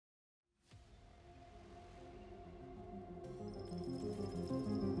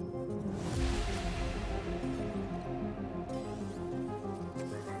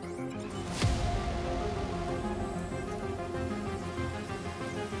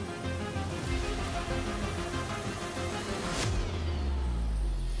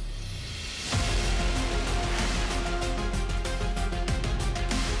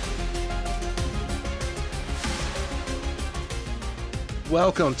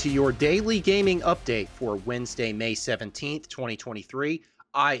Welcome to your daily gaming update for Wednesday, May 17th, 2023.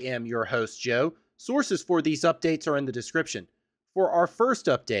 I am your host, Joe. Sources for these updates are in the description. For our first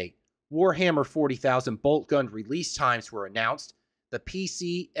update, Warhammer 40,000 Boltgun release times were announced. The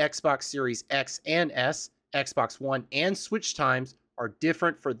PC, Xbox Series X and S, Xbox One, and Switch times are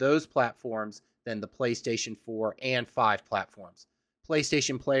different for those platforms than the PlayStation 4 and 5 platforms.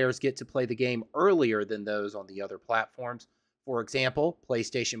 PlayStation players get to play the game earlier than those on the other platforms. For example,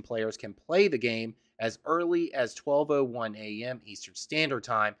 PlayStation players can play the game as early as 12:01 a.m. Eastern Standard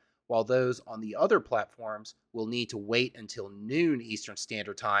Time, while those on the other platforms will need to wait until noon Eastern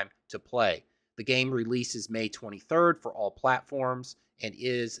Standard Time to play. The game releases May 23rd for all platforms and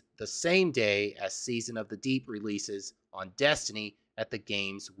is the same day as Season of the Deep releases on Destiny at the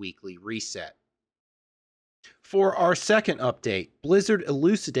game's weekly reset. For our second update, Blizzard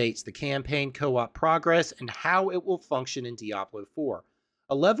elucidates the campaign co-op progress and how it will function in Diablo 4.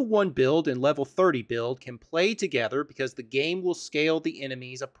 A level 1 build and level 30 build can play together because the game will scale the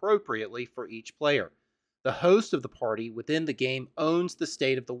enemies appropriately for each player. The host of the party within the game owns the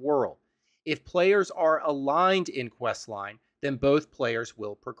state of the world. If players are aligned in questline, then both players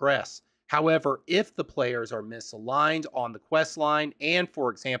will progress. However, if the players are misaligned on the questline and,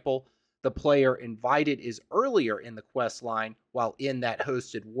 for example, the player invited is earlier in the quest line while in that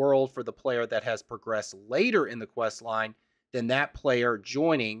hosted world for the player that has progressed later in the quest line, then that player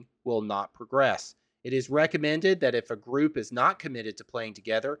joining will not progress. It is recommended that if a group is not committed to playing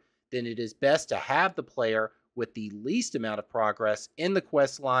together, then it is best to have the player with the least amount of progress in the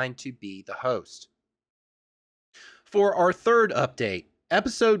quest line to be the host. For our third update,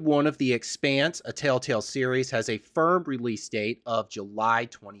 Episode 1 of the Expanse, a TellTale series, has a firm release date of July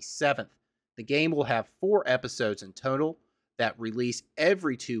 27th. The game will have 4 episodes in total that release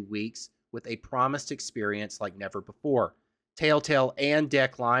every 2 weeks with a promised experience like never before. TellTale and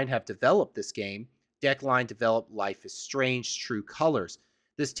Deckline have developed this game. Deckline developed Life is Strange: True Colors.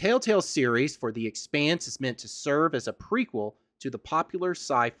 This TellTale series for the Expanse is meant to serve as a prequel to the popular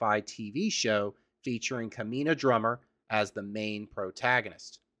sci-fi TV show featuring Kamina Drummer as the main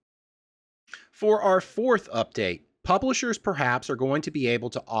protagonist. For our fourth update, publishers perhaps are going to be able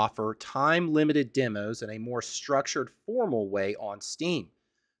to offer time-limited demos in a more structured, formal way on Steam.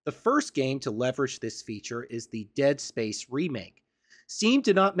 The first game to leverage this feature is the Dead Space remake. Steam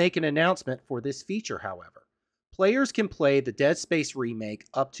did not make an announcement for this feature, however. Players can play the Dead Space remake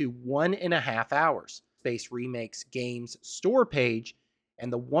up to 1.5 hours. Space Remake's game's store page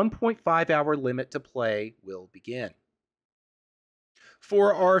and the 1.5-hour limit to play will begin.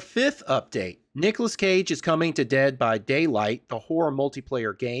 For our fifth update, Nicolas Cage is coming to Dead by Daylight, the horror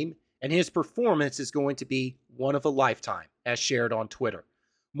multiplayer game, and his performance is going to be one of a lifetime, as shared on Twitter.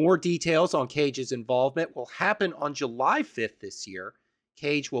 More details on Cage's involvement will happen on July 5th this year.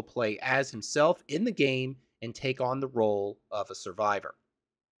 Cage will play as himself in the game and take on the role of a survivor.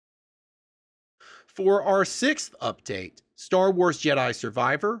 For our sixth update, Star Wars Jedi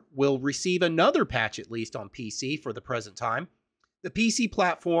Survivor will receive another patch, at least on PC for the present time. The PC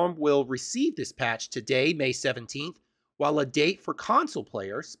platform will receive this patch today, May 17th, while a date for console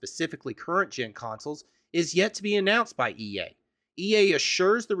players, specifically current-gen consoles, is yet to be announced by EA. EA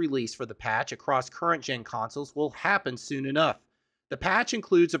assures the release for the patch across current-gen consoles will happen soon enough. The patch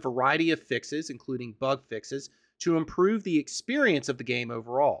includes a variety of fixes, including bug fixes, to improve the experience of the game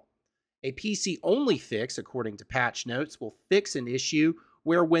overall. A PC-only fix, according to patch notes, will fix an issue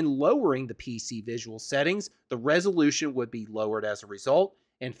where when lowering the PC visual settings, the resolution would be lowered as a result,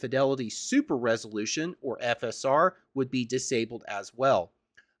 and Fidelity Super Resolution, or FSR, would be disabled as well.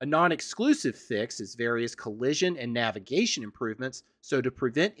 A non-exclusive fix is various collision and navigation improvements, so to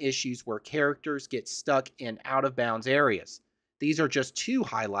prevent issues where characters get stuck in out-of-bounds areas. These are just 2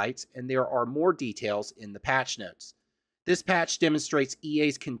 highlights, and there are more details in the patch notes. This patch demonstrates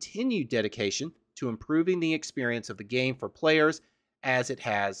EA's continued dedication to improving the experience of the game for players, as it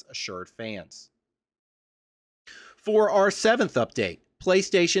has assured fans. For our 7th update,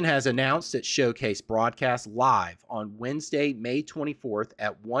 PlayStation has announced its showcase broadcast live on Wednesday, May 24th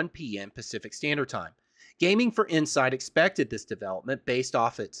at 1 p.m. Pacific Standard Time. Gaming for Insight expected this development based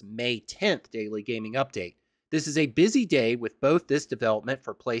off its May 10th daily gaming update. This is a busy day with both this development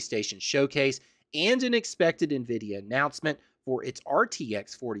for PlayStation Showcase and an expected NVIDIA announcement for its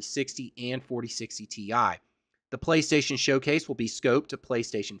RTX 4060 and 4060 Ti. The PlayStation Showcase will be scoped to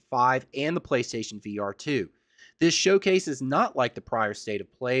PlayStation 5 and the PlayStation VR 2. This showcase is not like the prior State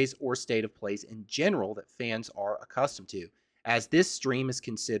of Plays or State of Plays in general that fans are accustomed to, as this stream is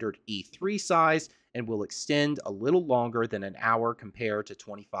considered E3 size and will extend a little longer than an hour compared to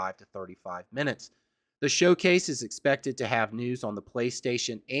 25 to 35 minutes. The showcase is expected to have news on the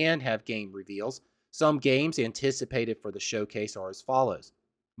PlayStation and have game reveals. Some games anticipated for the showcase are as follows: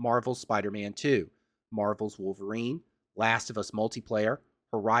 Marvel's Spider-Man 2, Marvel's Wolverine, Last of Us multiplayer,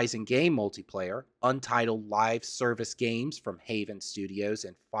 Horizon game multiplayer, untitled live service games from Haven Studios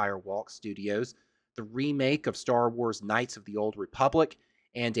and Firewalk Studios, the remake of Star Wars Knights of the Old Republic,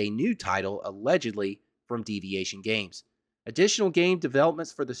 and a new title allegedly from Deviation Games. Additional game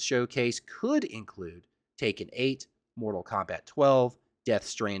developments for the showcase could include Taken 8, Mortal Kombat 12, Death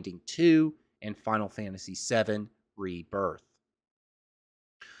Stranding 2, and Final Fantasy VII Rebirth.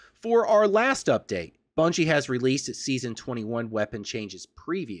 For our last update, Bungie has released its Season 21 weapon changes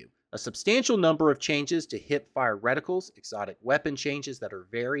preview. A substantial number of changes to hip-fire reticles, exotic weapon changes that are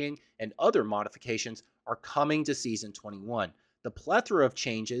varying, and other modifications are coming to Season 21. The plethora of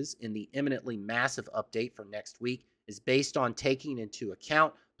changes in the imminently massive update for next week is based on taking into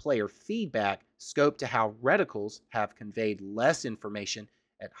account player feedback scoped to how reticles have conveyed less information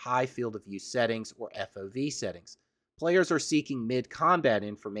at high field of view settings or FOV settings. Players are seeking mid-combat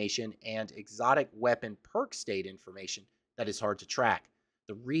information and exotic weapon perk state information that is hard to track.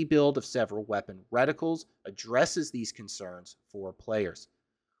 The rebuild of several weapon reticles addresses these concerns for players.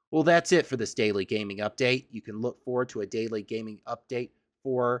 Well, that's it for this daily gaming update. You can look forward to a daily gaming update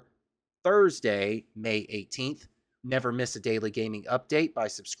for Thursday, May 18th. Never miss a daily gaming update by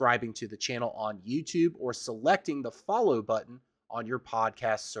subscribing to the channel on YouTube or selecting the follow button on your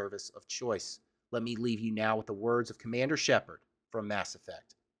podcast service of choice. Let me leave you now with the words of Commander Shepard from Mass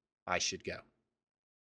Effect. I should go.